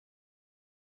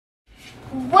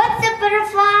What's up,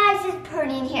 butterflies? It's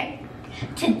Parnian here.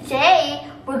 Today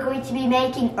we're going to be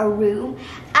making a room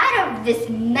out of this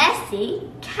messy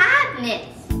cabinet.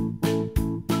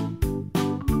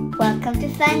 Welcome to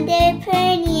Funday,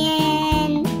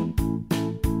 Parnian.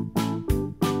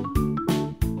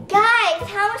 Guys,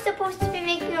 how am I supposed to be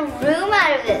making a room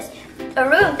out of this? A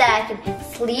room that I can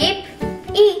sleep,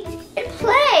 eat, and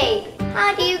play.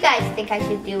 How do you guys think I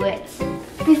should do it?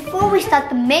 Before we start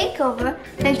the makeover,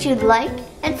 make sure to like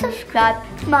and subscribe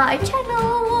to my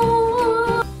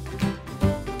channel.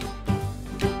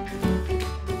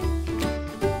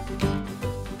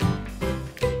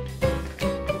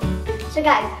 So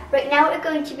guys, right now we're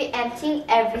going to be emptying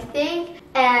everything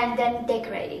and then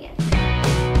decorating it.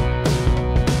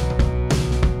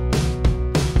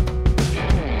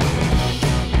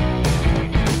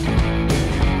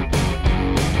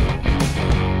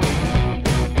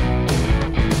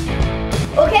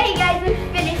 Okay guys, we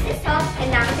finished this off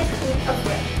and now it's clean up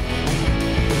right.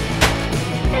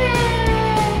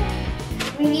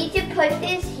 We need to put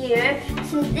this here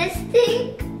so this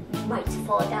thing might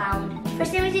fall down.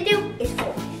 First thing we need to do is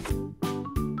fold it.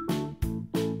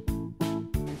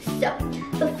 So,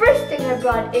 the first thing I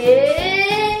brought is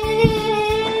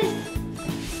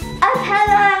a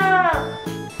pillow.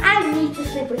 I need to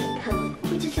sleep with a pillow.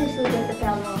 We just need to sleep with a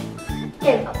pillow.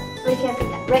 There we go. We can put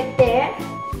that right there.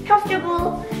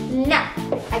 Comfortable. Now,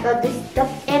 I got this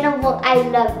stuffed animal. I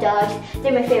love dogs.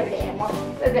 They're my favorite animal.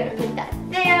 We're gonna put that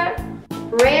there.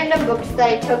 Random books that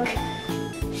I took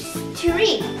to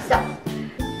read. So,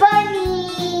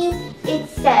 Bunny. It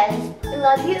says, I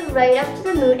love you right up to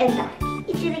the moon and back.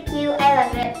 It's really cute. I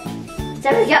love it.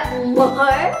 So we got more.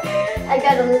 I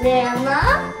got a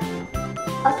llama.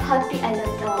 A puppy. I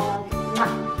love dogs.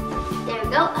 There we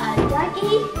go. A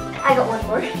doggy. I got one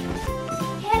more.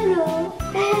 Hello.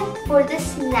 For the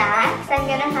snacks I'm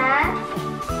gonna have,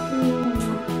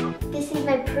 this is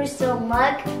my personal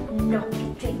mug. No one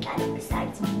can drink out of it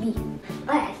besides me.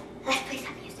 Alright, let's play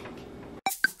some music.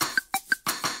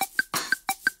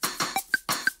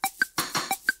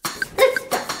 Let's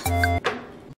start.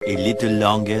 A little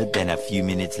longer than a few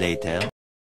minutes later.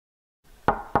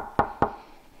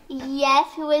 Yes,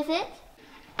 who is it?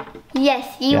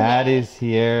 Yes, you. Dad is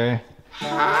here.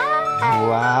 Hi.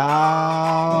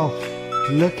 Wow!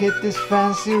 Look at this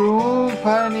fancy room,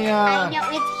 Parnian. I know,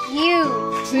 it's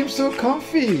huge. Seems so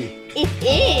comfy. It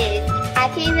is. I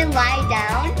can even lie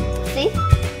down. See?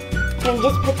 And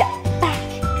just put that back.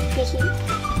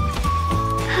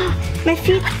 My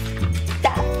feet,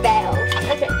 that fell.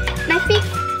 Okay. My feet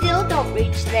still don't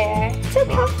reach there. So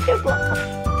comfortable.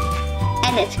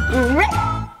 And it's great.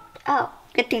 Oh,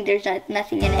 good thing there's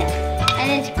nothing in it. And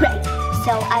it's great.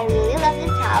 So I really love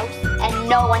this house and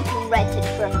no one can rent it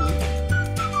from me.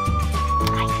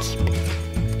 I keep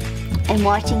it. I'm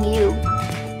watching you.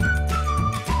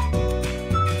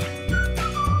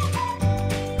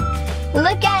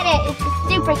 Look at it, it's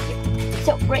super cute.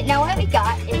 So right now what we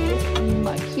got is this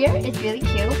mug here. It's really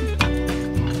cute.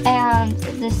 And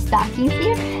the stockings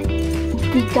here.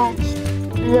 We got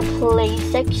the play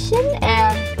section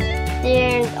and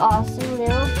there's also a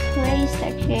little play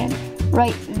section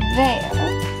right there.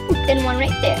 And one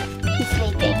right there. He's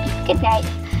sleeping. Good night.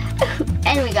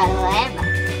 And we got a llama.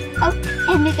 Oh,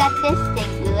 and we got this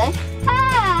thing. Look.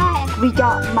 Hi. We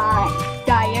got my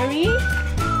diary.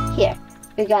 Here.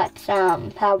 We got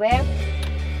some power,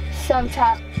 some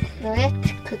chocolate,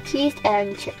 cookies,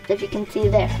 and chips. If you can see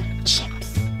there.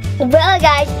 Chips. Well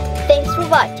guys, thanks for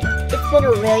watching. It's been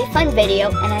a really fun video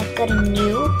and I've got a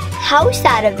new house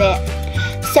out of it.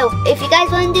 So if you guys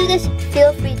want to do this,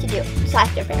 feel free to do it.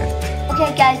 Slash your parents.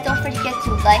 Okay guys, don't forget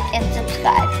to like and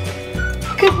subscribe.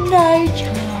 Good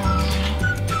night.